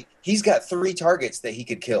basically, he's got 3 targets that he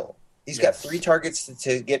could kill. He's got 3 targets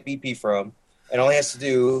to get BP from, and all he has to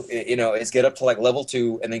do, is get up to like level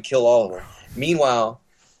 2 and then kill all of them. Meanwhile,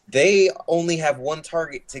 they only have 1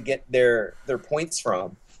 target to get their points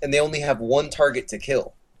from, and they only have 1 target to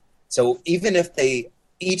kill. So even if they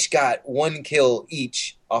each got 1 kill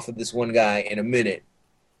each off of this one guy in a minute,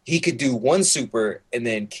 he could do 1 super and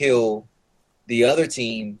then kill the other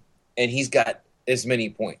team, and he's got as many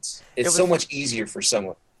points. It's so much easier for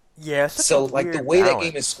someone. Yeah. So like the way that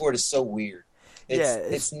game is scored is so weird.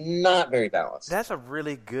 It's not very balanced. That's a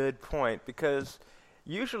really good point, because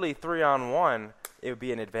usually 3-on-1 it would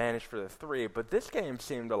be an advantage for the 3, but this game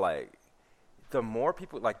seemed to like the more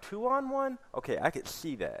people like 2-on-1. Okay, I could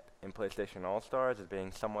see that in PlayStation All Stars as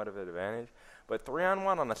being somewhat of an advantage, but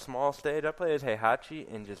 3-on-1 on a small stage, I played as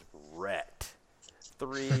Heihachi and just wrecked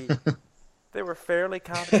 3. They were fairly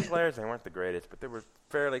competent players. They weren't the greatest, but they were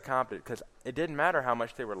fairly competent, because it didn't matter how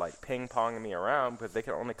much they were like ping-ponging me around, because they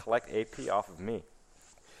could only collect AP off of me.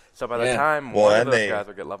 So by the time one of those guys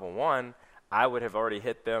would get level 1, I would have already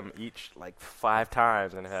hit them each like 5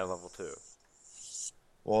 times and had level 2.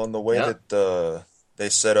 Well, in the way that they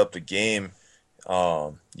set up the game,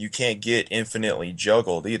 you can't get infinitely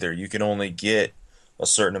juggled either. You can only get a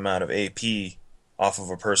certain amount of AP off of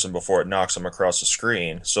a person before it knocks them across the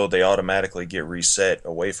screen, so they automatically get reset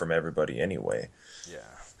away from everybody anyway. Yeah.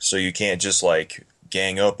 So you can't just like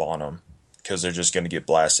gang up on them, because they're just going to get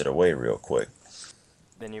blasted away real quick.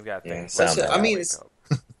 Then you've got things.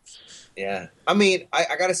 Yeah.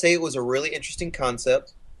 I gotta say, it was a really interesting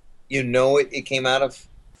concept. It came out of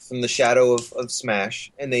from the shadow of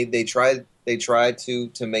Smash, and they tried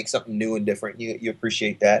to make something new and different. You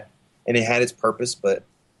appreciate that, and it had its purpose. But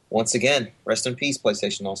once again, rest in peace,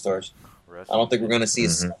 PlayStation All Stars. I don't think we're going to see.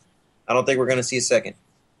 I don't think we're going to see a second.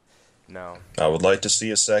 No. I would like to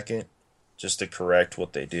see a second, just to correct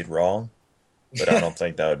what they did wrong, but I don't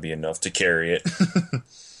think that would be enough to carry it.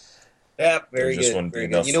 Yeah, very good. Very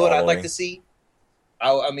good. You know what I'd like to see?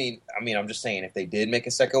 I mean, I'm just saying, if they did make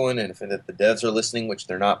a second one, and if the devs are listening, which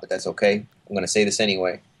they're not, but that's okay. I'm going to say this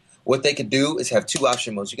anyway. What they could do is have two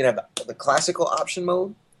option modes. You can have the classical option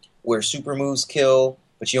mode, where super moves kill,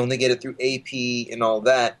 but you only get it through AP and all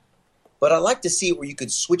that. But I'd like to see it where you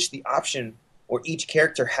could switch the option where each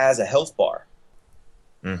character has a health bar.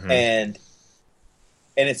 Mm-hmm. And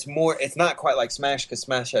it's not quite like Smash, because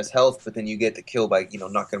Smash has health, but then you get the kill by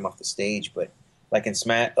knocking them off the stage. But like in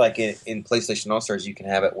Smash, like in PlayStation All Stars, you can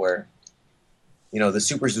have it where the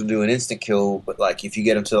supers will do an instant kill, but like if you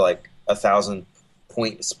get them to like 1,000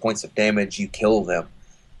 points of damage, you kill them.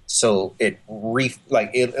 So it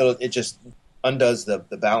just undoes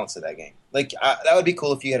the balance of that game. Like that would be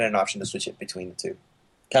cool if you had an option to switch it between the two,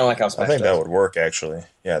 kind of like how Smash I think does. That would work actually.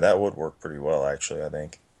 Yeah, that would work pretty well actually. I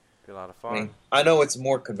think. Be a lot of fun. I know it's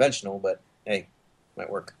more conventional, but hey, might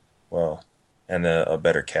work. Well, and a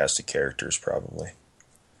better cast of characters probably.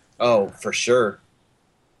 Oh, for sure.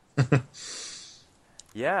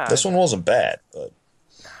 Yeah. This one wasn't bad, but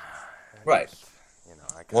right.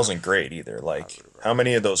 Wasn't great either. Like, how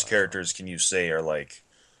many of those characters can you say are like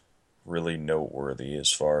really noteworthy as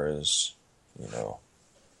far as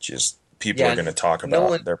just people are going to talk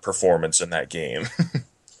about their performance in that game?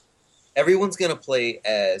 Everyone's going to play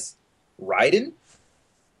as Raiden,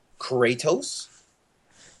 Kratos,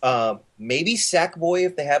 maybe Sackboy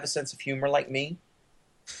if they have a sense of humor like me,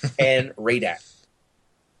 and Raydak,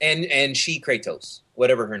 and she Kratos,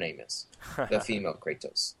 whatever her name is, the female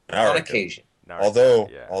Kratos, on occasion.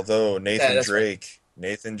 Although Nathan Drake,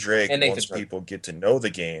 once people get to know the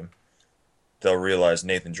game, they'll realize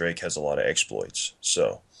Nathan Drake has a lot of exploits.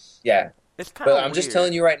 So yeah, but I'm just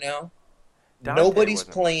telling you right now. Dante nobody's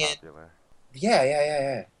playing. Popular.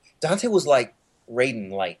 Yeah. Dante was like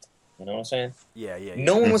Raiden light. You know what I'm saying? Yeah.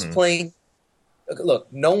 No one was playing. Look,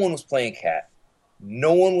 no one was playing Cat.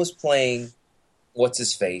 No one was playing what's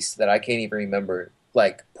his face that I can't even remember.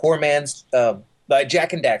 Like poor man's like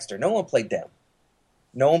Jack and Daxter. No one played them.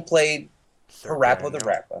 No one played Parappa the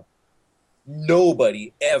Rapper.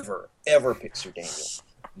 Nobody ever picked Sir Daniel.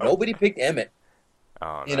 Nobody picked Emmett.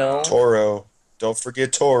 Oh, no. Toro. Don't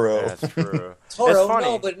forget Toro. That's true. Toro,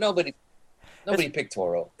 no, but nobody picked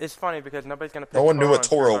Toro. It's funny because nobody's gonna pick. No one knew what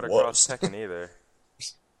Toro was. Tekken either.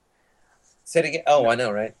 Say it again. Oh, I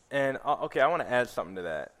know, right? And okay, I want to add something to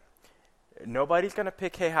that. Nobody's gonna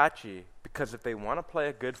pick Heihachi because if they want to play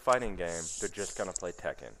a good fighting game, they're just gonna play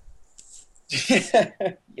Tekken.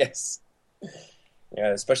 Yes. Yeah,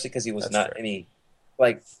 especially because he was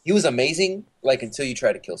he was amazing, like until you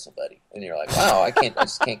try to kill somebody, and you're like, wow, I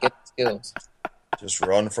just can't get the skills. Just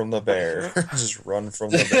run from the bear. Just run from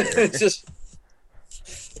the bear. Just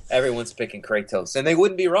everyone's picking Kratos, and they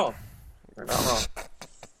wouldn't be wrong. They're not wrong.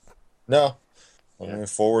 No, I mean,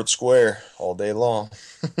 forward square all day long.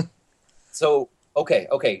 So okay,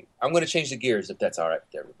 I'm going to change the gears if that's all right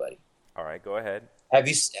with everybody. All right, go ahead. Have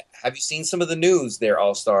you seen some of the news there,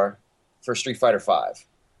 All-Star, for Street Fighter V?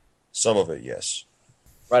 Some of it, yes.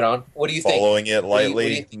 Right on. What do you think? Following it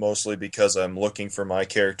lightly, mostly because I'm looking for my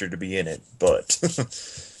character to be in it, but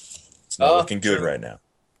it's not looking good right now.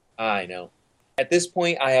 I know. At this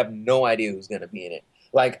point, I have no idea who's going to be in it.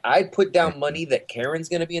 Like, I'd put down money that Karen's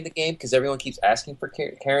going to be in the game because everyone keeps asking for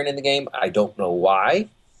Karen in the game. I don't know why.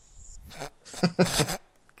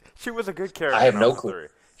 She was a good character. I have no clue. 3.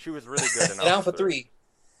 She was really good in Alpha 3.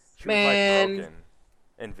 She was like broken.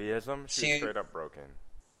 In Vism, she was straight up broken.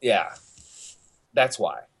 Yeah. That's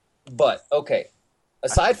why. But, okay.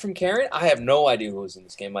 Aside from Karen, I have no idea who was in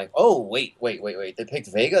this game. Like, oh, wait. They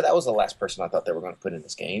picked Vega? That was the last person I thought they were going to put in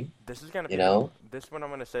this game. This is going to be, this one I'm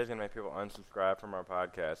going to say is going to make people unsubscribe from our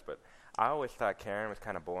podcast, but I always thought Karen was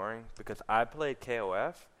kind of boring because I played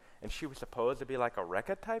KOF, and she was supposed to be like a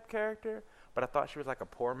Rekka type character, but I thought she was like a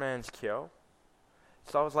poor man's Kyo.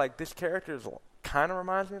 So I was like, this character kind of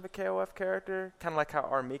reminds me of a KOF character, kind of like how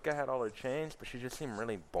Armika had all her chains, but she just seemed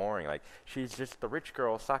really boring. Like, she's just the rich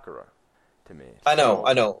girl Sakura to me. I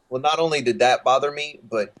know. Well, not only did that bother me,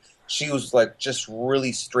 but she was like just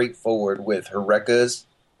really straightforward with her Rekkas,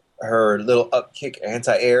 her little up kick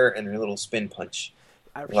anti-air, and her little spin punch.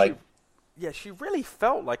 She really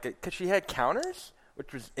felt like it because she had counters,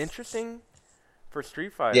 which was interesting for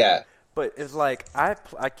Street Fighter. Yeah. But it's like I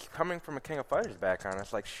coming from a King of Fighters background.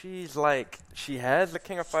 It's like she has the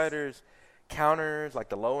King of Fighters counters, like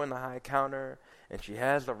the low and the high counter, and she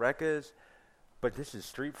has the Rekkas. But this is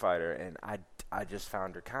Street Fighter, and I just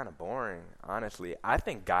found her kind of boring. Honestly, I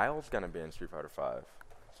think Guile's gonna be in Street Fighter 5.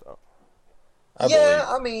 So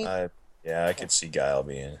I could see Guile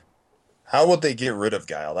being. How would they get rid of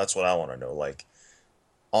Guile? That's what I want to know. Like,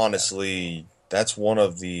 honestly, that's one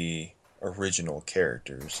of the original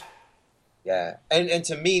characters. Yeah, and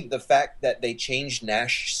to me, the fact that they changed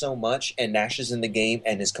Nash so much, and Nash is in the game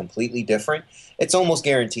and is completely different, it's almost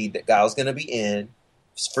guaranteed that Guile's going to be in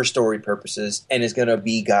for story purposes and is going to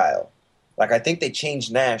be Guile. Like, I think they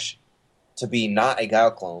changed Nash to be not a Guile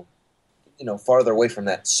clone, farther away from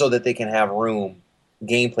that, so that they can have room,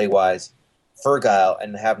 gameplay-wise, for Guile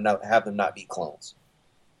and have them not be clones.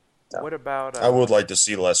 So. What about... I would like to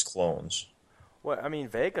see less clones. Well, I mean,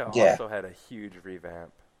 Vega also had a huge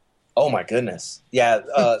revamp. Oh my goodness! Yeah,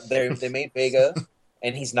 they made Vega,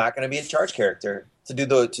 and he's not going to be a charge character to do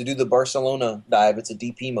the Barcelona dive. It's a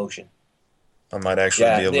DP motion. I might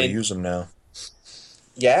actually be able to use him now.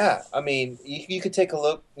 Yeah, I mean, you could take a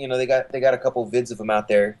look. They got a couple vids of him out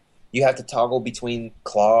there. You have to toggle between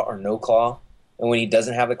claw or no claw, and when he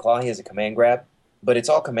doesn't have the claw, he has a command grab. But it's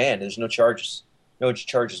all command. There's no charges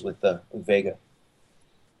with Vega.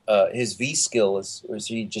 His V skill is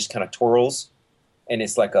he just kind of twirls. And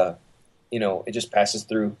it's like it just passes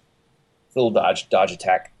through little dodge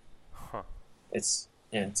attack. Huh. It's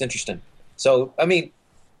interesting. So, I mean,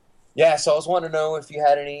 yeah, so I was wanting to know if you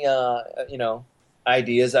had any,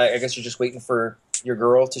 ideas. I guess you're just waiting for your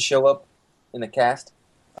girl to show up in the cast.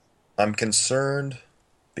 I'm concerned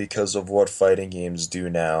because of what fighting games do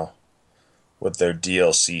now with their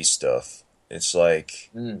DLC stuff. It's like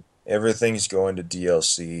everything's going to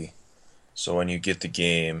DLC. So when you get the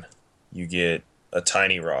game, you get a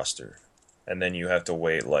tiny roster, and then you have to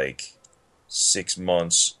wait like 6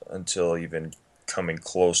 months until even coming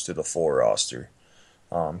close to the full roster.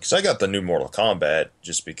 Because I got the new Mortal Kombat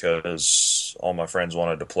just because all my friends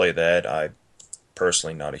wanted to play that. I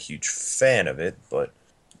personally not a huge fan of it, but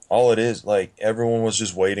all it is, like, everyone was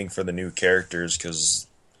just waiting for the new characters because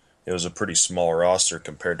it was a pretty small roster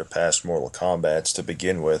compared to past Mortal Kombats to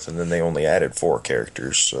begin with, and then they only added 4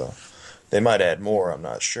 characters, so they might add more, I'm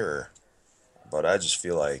not sure. But I just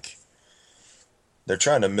feel like they're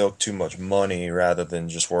trying to milk too much money rather than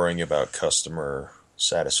just worrying about customer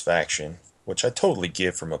satisfaction, which I totally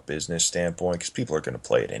get from a business standpoint because people are going to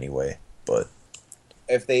play it anyway. But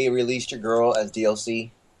if they released your girl as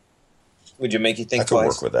DLC, would you make you think I could twice?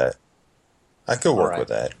 work with that. I could work with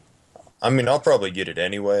that. I mean, I'll probably get it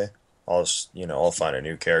anyway. I'll find a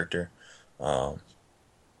new character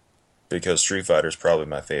because Street Fighter is probably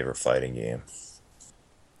my favorite fighting game.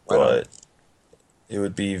 But it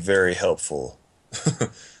would be very helpful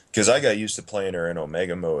because I got used to playing her in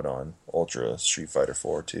Omega mode on Ultra Street Fighter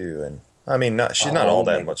 4 too, and I mean, she's not all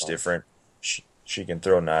that much different. She can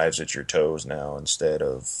throw knives at your toes now instead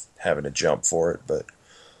of having to jump for it. But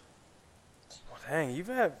dang, we've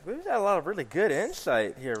had a lot of really good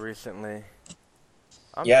insight here recently.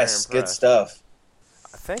 Yes, good stuff.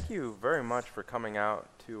 Thank you very much for coming out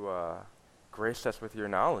to grace us with your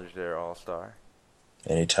knowledge there, All-Star.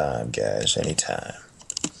 Anytime, guys, anytime.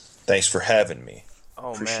 Thanks for having me.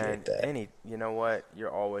 Oh, Appreciate that. You know what?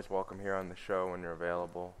 You're always welcome here on the show when you're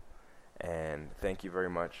available. And thank you very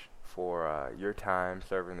much for your time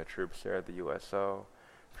serving the troops here at the USO,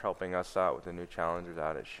 for helping us out with the new challengers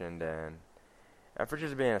out at Shindan, and for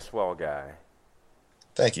just being a swell guy.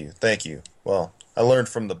 Thank you. Well, I learned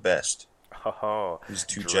from the best. Oh, these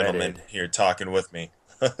two gentlemen here talking with me.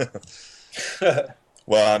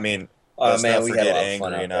 Well, I mean, let's not forget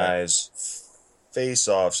Angry and I's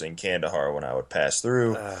face-offs in Kandahar when I would pass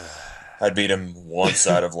through. I'd beat him once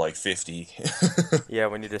out of like 50. Yeah,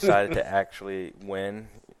 when you decided to actually win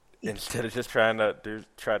instead of just try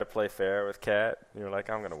to play fair with Kat, you're like,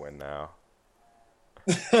 I'm gonna win now.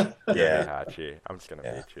 Yeah, Hachi, I'm just gonna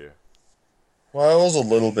beat you. Well, I was a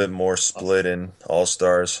little bit more split in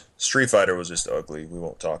All-Stars. Street Fighter was just ugly. We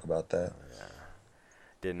won't talk about that. Yeah.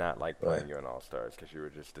 Did not like playing you in All-Stars because you were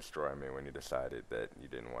just destroying me when you decided that you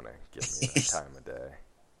didn't want to give me the time of day.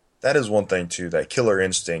 That is one thing, too. That killer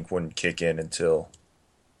instinct wouldn't kick in until,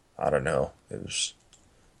 I don't know,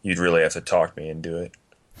 you'd really have to talk me into it.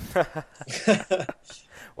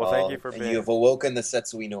 Well, thank you for being... You have awoken the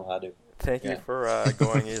Setsui no Hado. Thank you for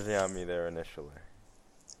going easy on me there initially.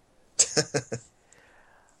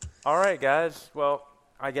 All right, guys. Well,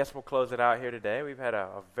 I guess we'll close it out here today. We've had a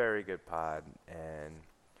very good pod, and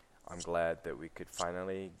I'm glad that we could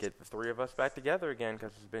finally get the three of us back together again,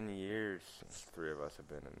 because it's been years since the three of us have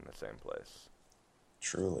been in the same place.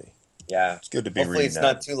 Truly. Yeah. It's good to be Hopefully reunited. it's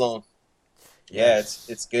not too long. Yeah,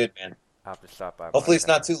 it's good, man. I'll have to stop by. Hopefully it's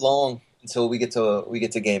not Montana. too long until we get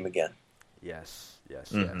to game again. Yes,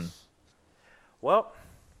 Mhm. yes. Well,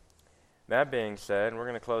 that being said, we're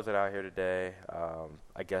going to close it out here today.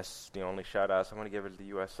 I guess the only shout-outs I'm going to give is the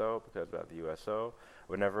USO, because without the USO,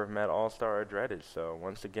 would never have met All-Star or Dreaded. So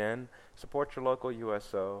once again, support your local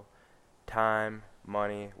USO. Time,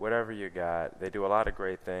 money, whatever you got. They do a lot of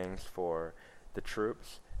great things for the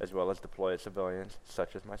troops, as well as deployed civilians,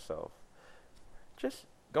 such as myself. Just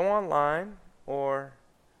go online, or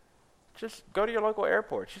just go to your local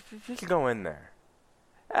airport. Just go in there.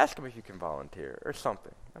 Ask them if you can volunteer or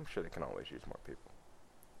something. I'm sure they can always use more people.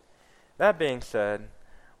 That being said,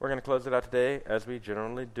 we're going to close it out today, as we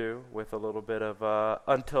generally do, with a little bit of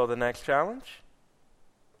Until the Next Challenge.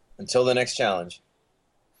 Until the next challenge.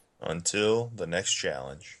 Until the next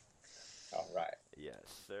challenge. All right.